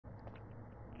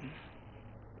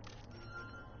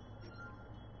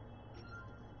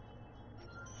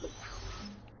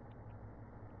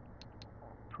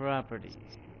Properties.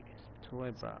 Toy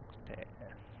box pair.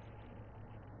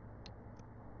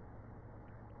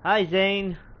 Hi,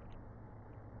 Zane.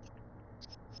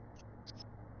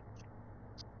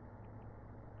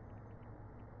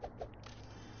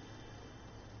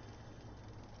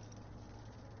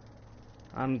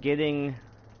 I'm getting...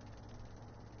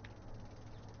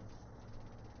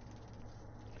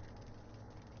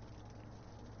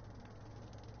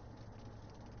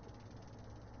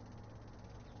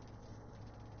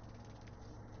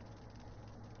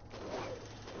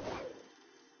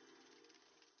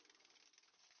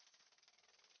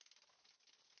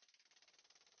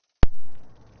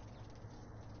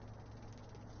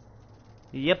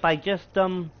 Yep, I just,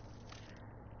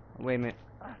 wait a minute.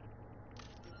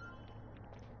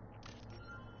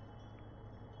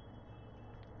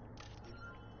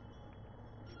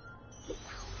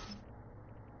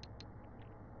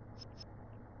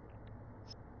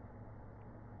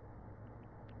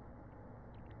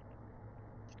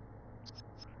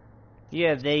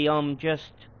 Yeah, they,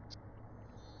 just...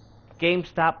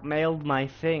 GameStop mailed my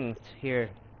things here.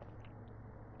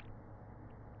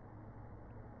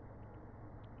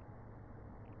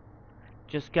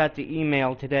 Just got the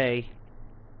email today.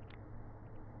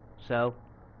 So...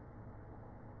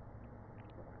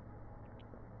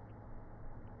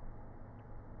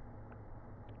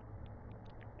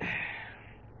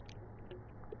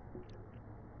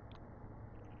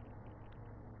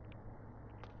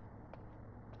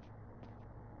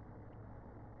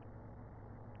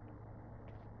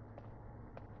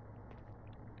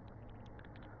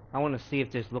 I want to see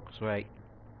if this looks right.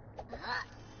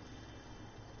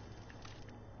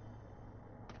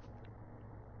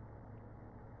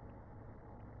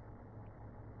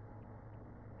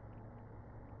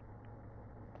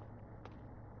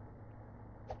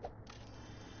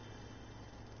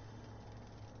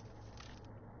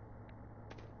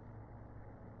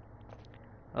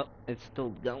 Oh, it's still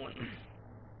going.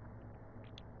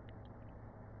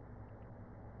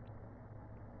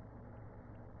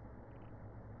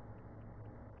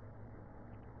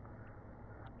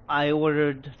 I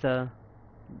ordered the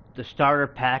starter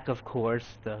pack, of course,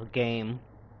 the game.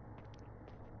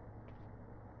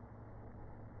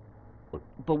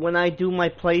 But when I do my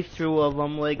playthrough of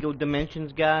LEGO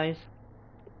Dimensions, guys,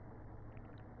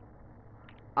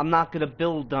 I'm not gonna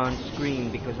build on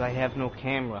screen because I have no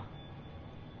camera.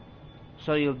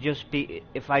 So you'll just be,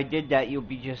 if I did that, you'll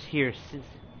be just hearing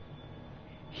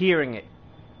it.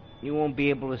 You won't be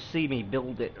able to see me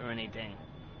build it or anything.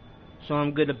 So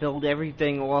I'm gonna build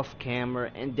everything off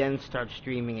camera and then start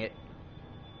streaming it.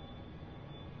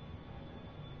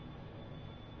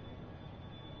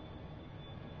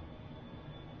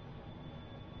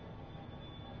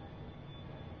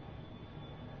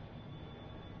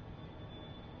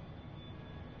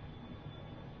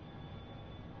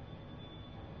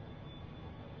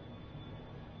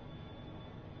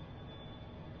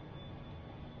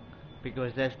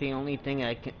 Because that's the only thing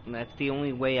that's the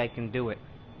only way I can do it.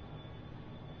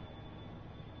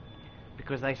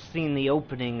 Because I've seen the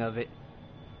opening of it,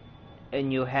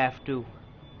 and you have to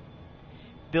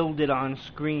build it on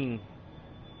screen.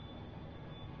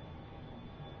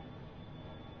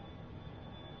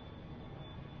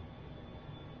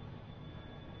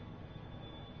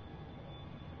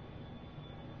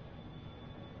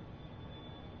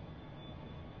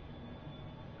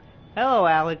 Hello,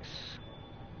 Alex.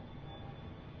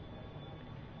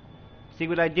 See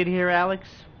what I did here, Alex?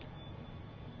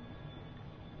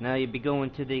 Now you'll be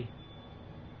going to the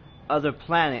other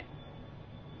planet,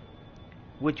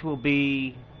 which will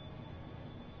be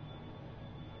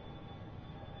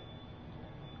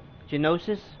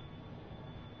Geonosis.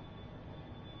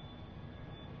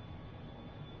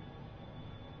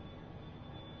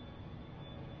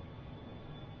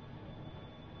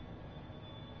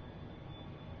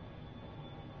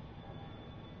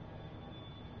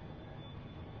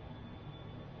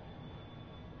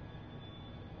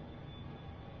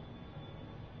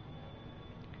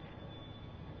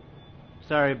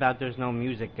 Sorry about there's no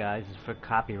music, guys. It's for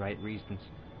copyright reasons.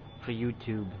 For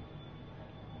YouTube.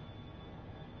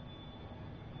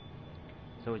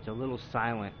 So it's a little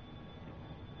silent.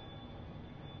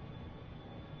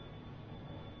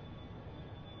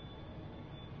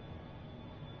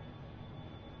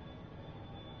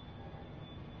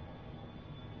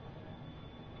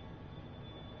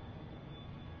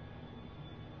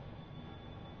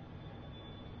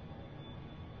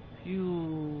 Phew.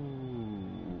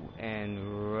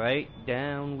 And right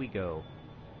down we go.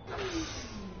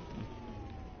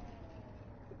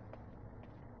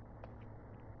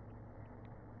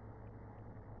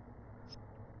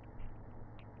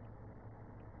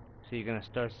 So you're gonna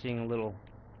start seeing a little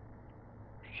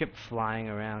ship flying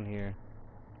around here.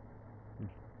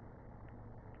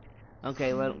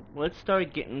 Okay, let's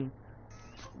start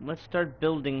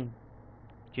building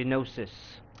Geonosis.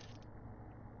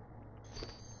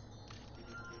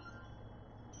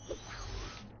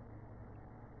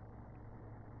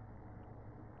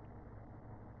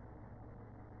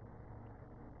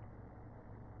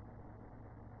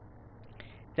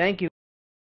 Thank you.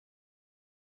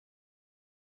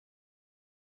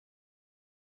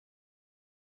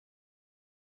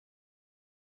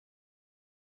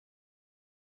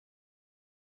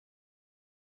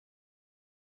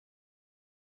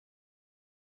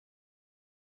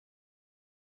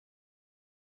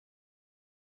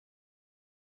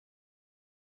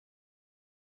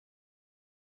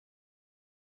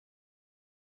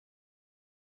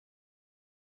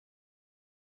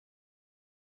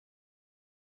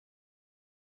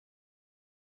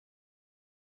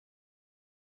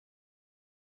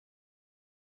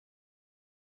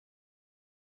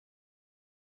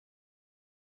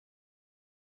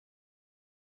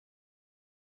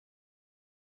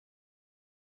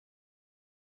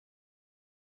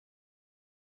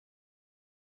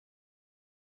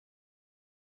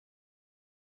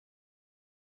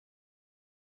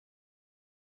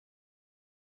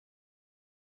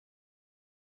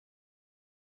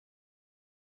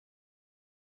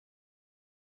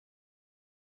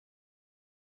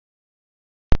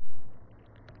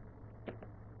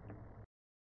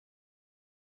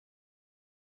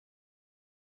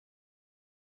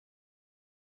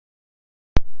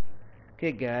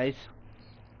 Okay, guys.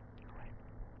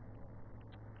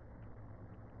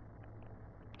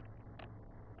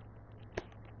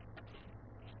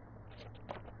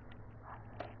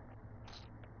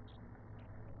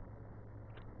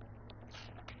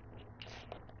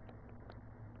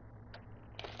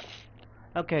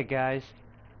 Okay, guys.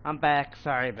 I'm back.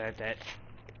 Sorry about that.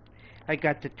 I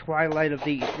got the Twilight of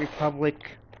the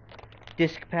Republic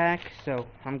disc pack, so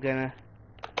I'm going to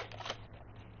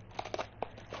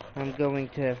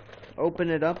open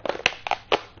it up.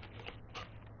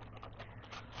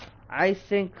 I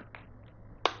think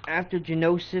after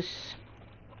Geonosis,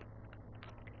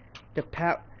 the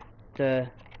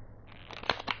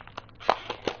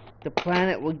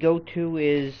planet we'll go to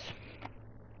is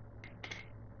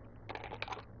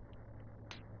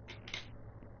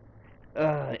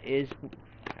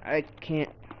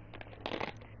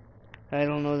I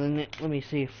don't know the name. Let me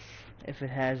see if it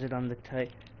has it on the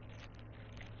type.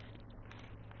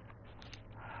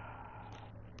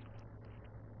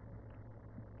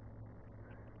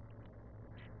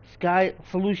 Sky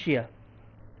Felucia.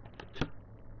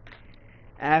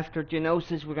 After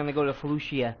Geonosis, we're gonna go to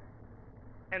Felucia,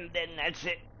 and then that's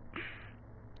it.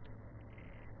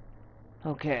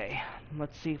 Okay,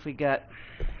 let's see if we got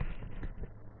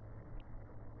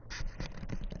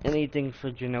anything for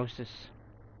Geonosis.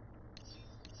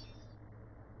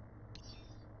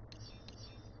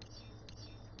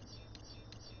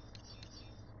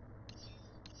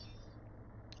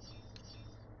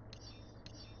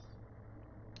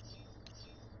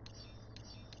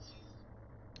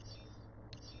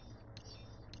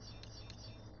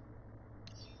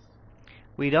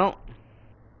 We don't.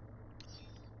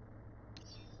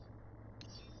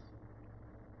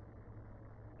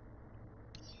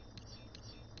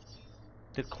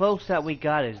 The close that we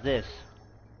got is this.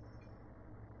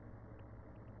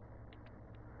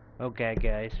 Okay,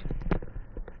 guys.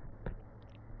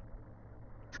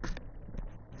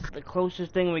 The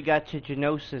closest thing we got to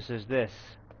Geonosis is this.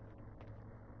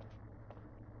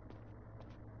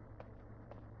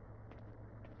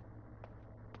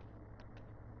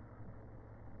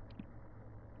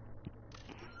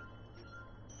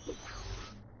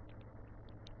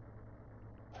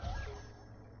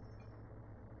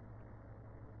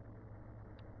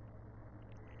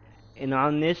 And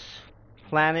on this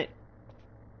planet,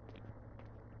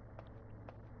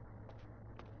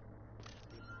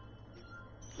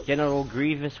 General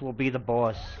Grievous will be the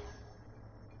boss.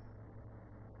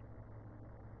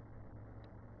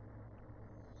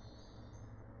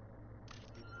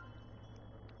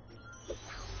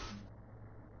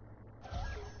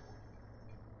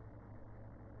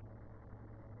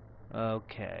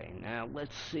 Okay, now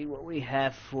let's see what we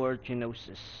have for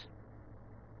Geonosis.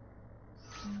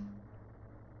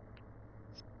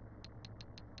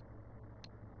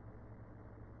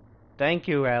 Thank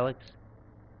you, Alex.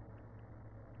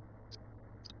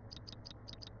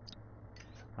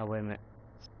 Oh, wait a minute.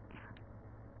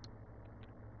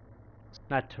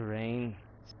 Not terrain.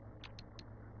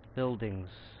 Buildings.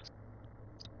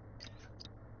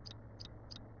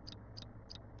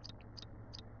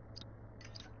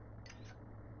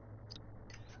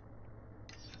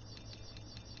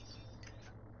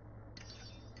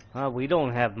 We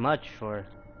don't have much for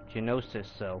Geonosis,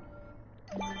 so...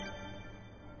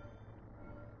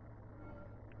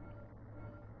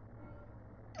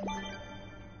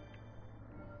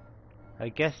 I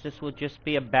guess this will just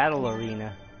be a battle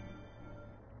arena.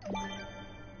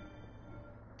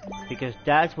 Because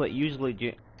that's what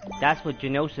usually... that's what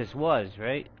Geonosis was,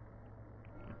 right?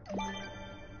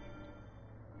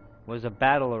 Was a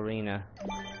battle arena.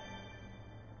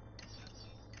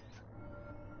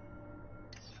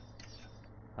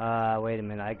 Wait a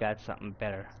minute, I got something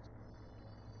better.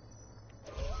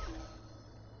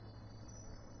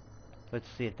 Let's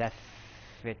see if that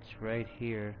fits right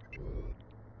here.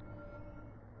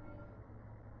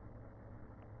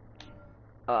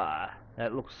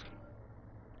 That looks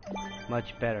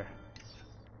much better.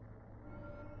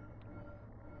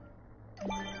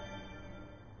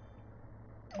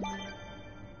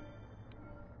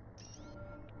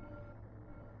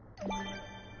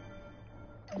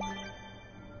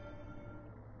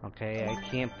 Okay, I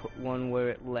can't put one where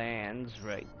it lands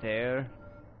right there.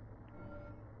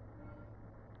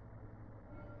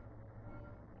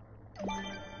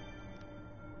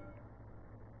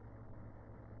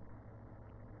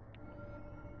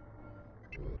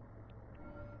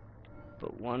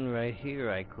 But one right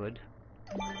here I could.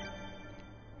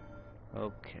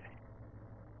 Okay.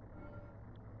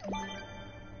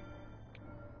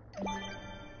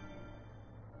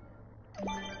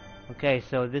 Okay,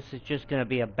 so this is just gonna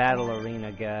be a battle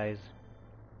arena, guys.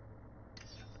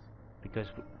 Because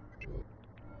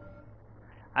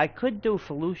I could do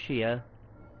Felucia,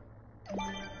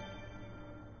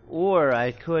 or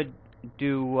I could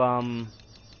do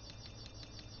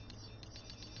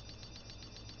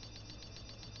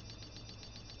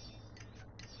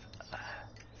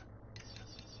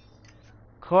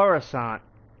Coruscant,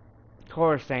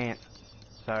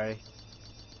 sorry,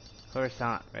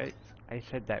 Coruscant, right? I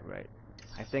said that right.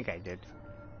 I think I did.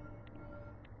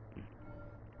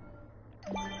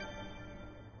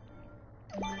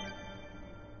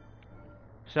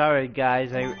 Sorry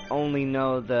guys, I only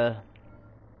know the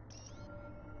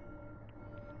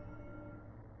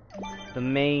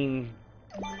main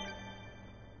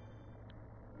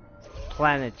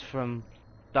planets from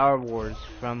Star Wars,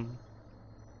 from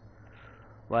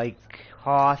like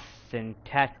Hoth and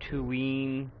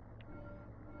Tatooine.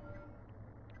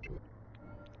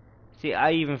 See,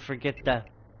 I even forget the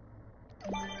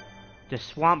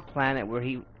swamp planet where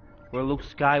Luke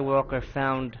Skywalker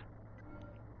found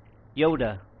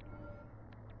Yoda.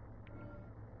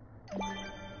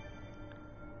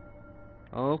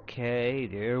 Okay,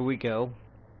 there we go.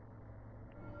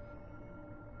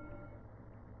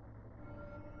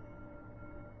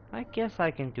 I guess I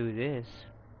can do this.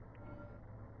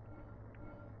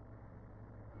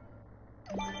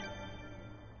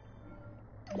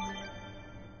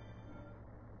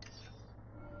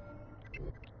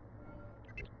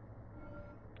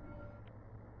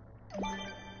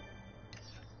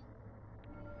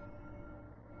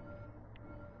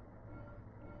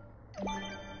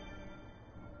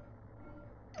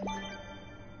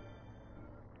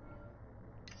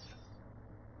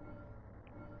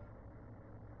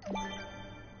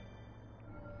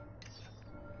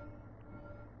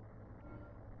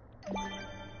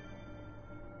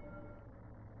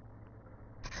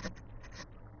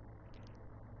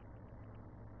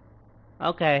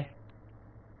 Okay.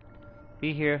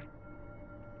 Be here.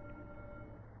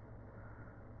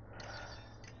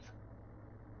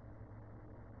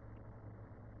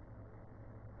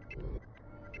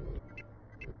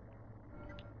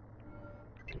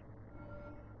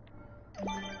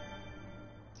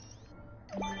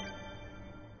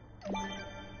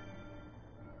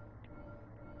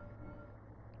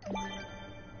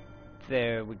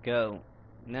 There we go.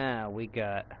 Now we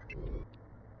got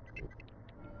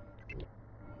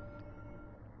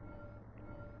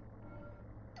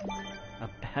a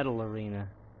battle arena.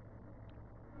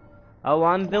 Oh,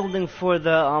 I'm building for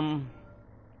the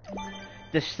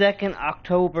second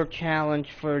October challenge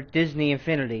for Disney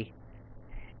Infinity.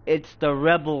 It's the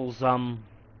Rebels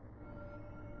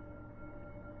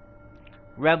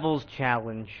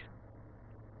challenge.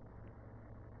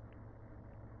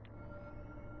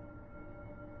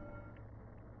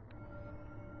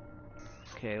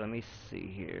 Okay, let me see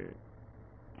here.